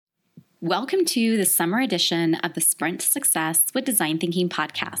Welcome to the summer edition of the Sprint to Success with Design Thinking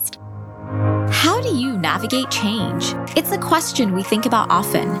podcast. How do you navigate change? It's a question we think about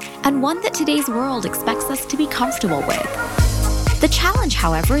often, and one that today's world expects us to be comfortable with. The challenge,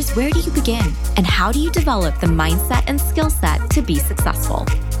 however, is where do you begin, and how do you develop the mindset and skill set to be successful?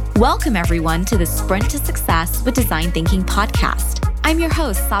 Welcome, everyone, to the Sprint to Success with Design Thinking podcast. I'm your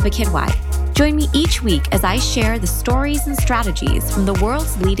host, Saba Kidwai. Join me each week as I share the stories and strategies from the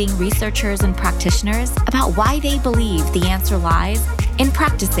world's leading researchers and practitioners about why they believe the answer lies in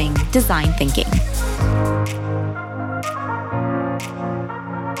practicing design thinking.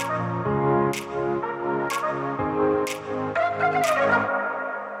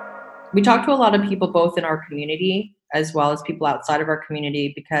 We talk to a lot of people both in our community as well as people outside of our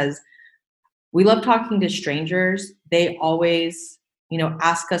community because we love talking to strangers. They always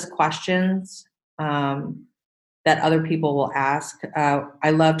ask us questions that other people will ask.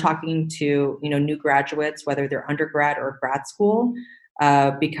 I love talking to, new graduates, whether they're undergrad or grad school,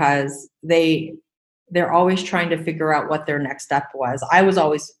 because they're always trying to figure out what their next step was. I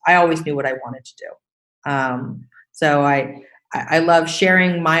always knew what I wanted to do. So I love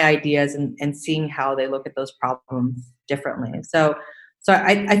sharing my ideas and seeing how they look at those problems differently. So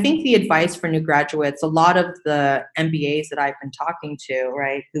I think the advice for new graduates, a lot of the MBAs that I've been talking to,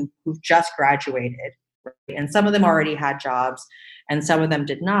 right, who've just graduated, right, and some of them already had jobs and some of them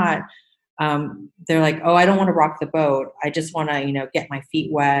did not, they're like, oh, I don't want to rock the boat. I just want to, get my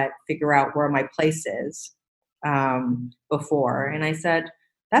feet wet, figure out where my place is before. And I said,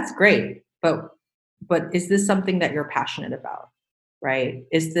 that's great, but is this something that you're passionate about, right?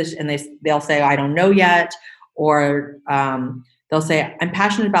 Is this, and they'll say, I don't know yet, or they'll say, I'm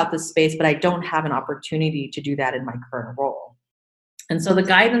passionate about this space, but I don't have an opportunity to do that in my current role. And so the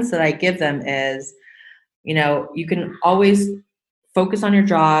guidance that I give them is, you can always focus on your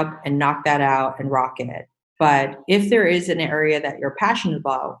job and knock that out and rock it. But if there is an area that you're passionate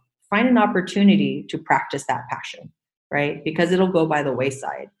about, find an opportunity to practice that passion, right? Because it'll go by the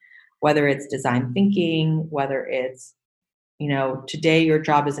wayside, whether it's design thinking, whether it's, today your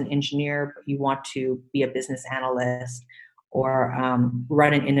job as an engineer, but you want to be a business analyst, or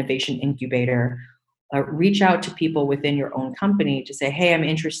run an innovation incubator. Reach out to people within your own company to say, hey, I'm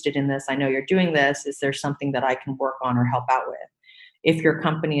interested in this. I know you're doing this. Is there something that I can work on or help out with? If your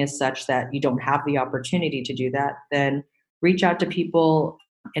company is such that you don't have the opportunity to do that, then reach out to people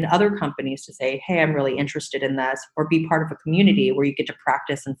in other companies to say, hey, I'm really interested in this, or be part of a community where you get to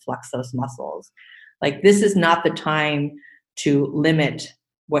practice and flex those muscles. Like, this is not the time to limit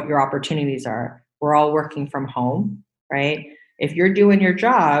what your opportunities are. We're all working from home, right? If you're doing your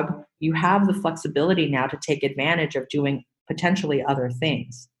job, you have the flexibility now to take advantage of doing potentially other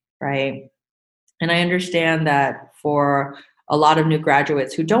things, right? And I understand that for a lot of new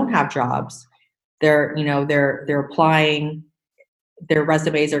graduates who don't have jobs, they're applying, their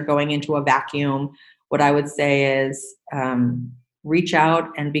resumes are going into a vacuum. What I would say is reach out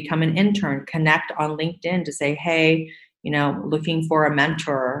and become an intern, connect on LinkedIn to say, hey, looking for a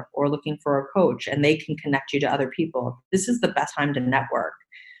mentor or looking for a coach, and they can connect you to other people. This is the best time to network.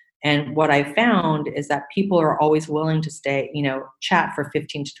 And what I found is that people are always willing to stay, chat for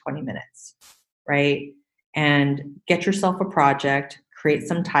 15 to 20 minutes, right? And get yourself a project, create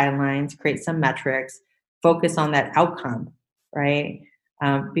some timelines, create some metrics, focus on that outcome, right?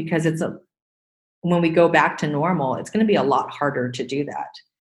 Because when we go back to normal, it's going to be a lot harder to do that.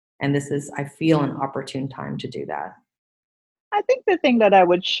 And this is, I feel, an opportune time to do that. I think the thing that I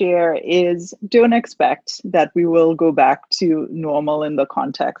would share is don't expect that we will go back to normal in the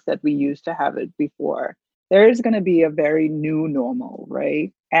context that we used to have it before. There is going to be a very new normal,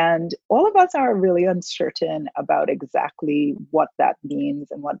 right? And all of us are really uncertain about exactly what that means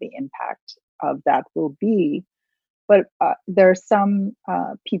and what the impact of that will be. But there are some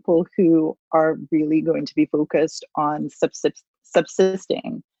people who are really going to be focused on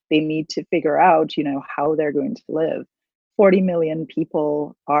subsisting. They need to figure out, how they're going to live. 40 million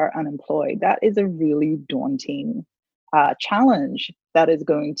people are unemployed. That is a really daunting challenge that is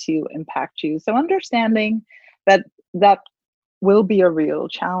going to impact you. So understanding that will be a real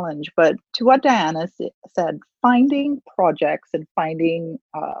challenge. But to what Diana said, finding projects and finding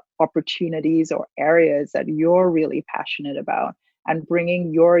opportunities or areas that you're really passionate about and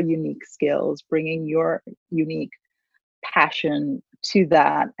bringing your unique skills, bringing your unique passion to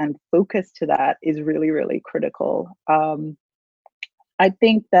that and focus to that is really, really critical. I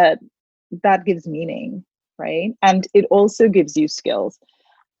think that gives meaning, right? And it also gives you skills.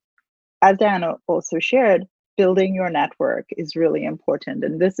 As Diana also shared, building your network is really important.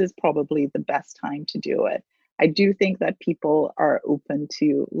 And this is probably the best time to do it. I do think that people are open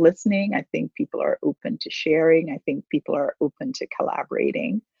to listening. I think people are open to sharing. I think people are open to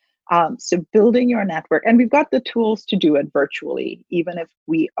collaborating. So building your network, and we've got the tools to do it virtually, even if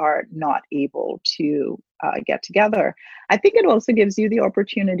we are not able to get together. I think it also gives you the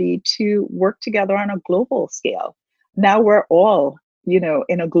opportunity to work together on a global scale. Now we're all,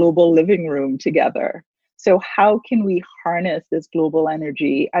 in a global living room together. So how can we harness this global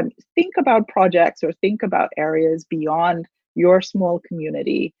energy and think about projects or think about areas beyond your small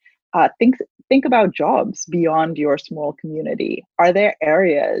community? Think about jobs beyond your small community. Are there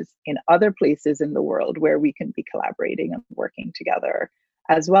areas in other places in the world where we can be collaborating and working together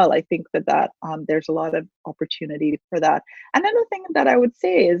as well? I think that there's a lot of opportunity for that. Another thing that I would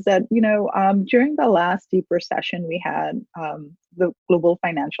say is that during the last deep recession we had, the global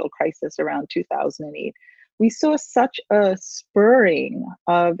financial crisis around 2008. We saw such a spurring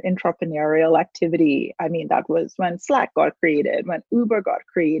of entrepreneurial activity. I mean, that was when Slack got created, when Uber got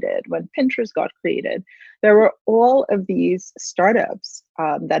created, when Pinterest got created. There were all of these startups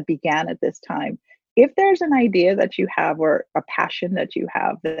that began at this time. If there's an idea that you have or a passion that you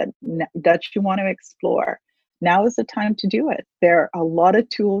have that you want to explore, now is the time to do it. There are a lot of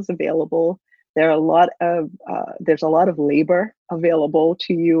tools available. There's a lot of labor available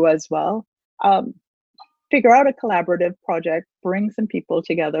to you as well. Figure out a collaborative project, bring some people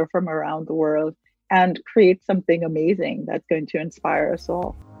together from around the world, and create something amazing that's going to inspire us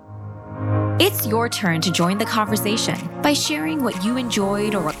all. It's your turn to join the conversation by sharing what you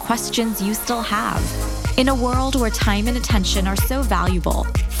enjoyed or what questions you still have. In a world where time and attention are so valuable,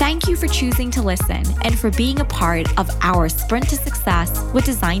 thank you for choosing to listen and for being a part of our Sprint to Success with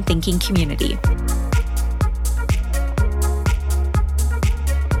Design Thinking community.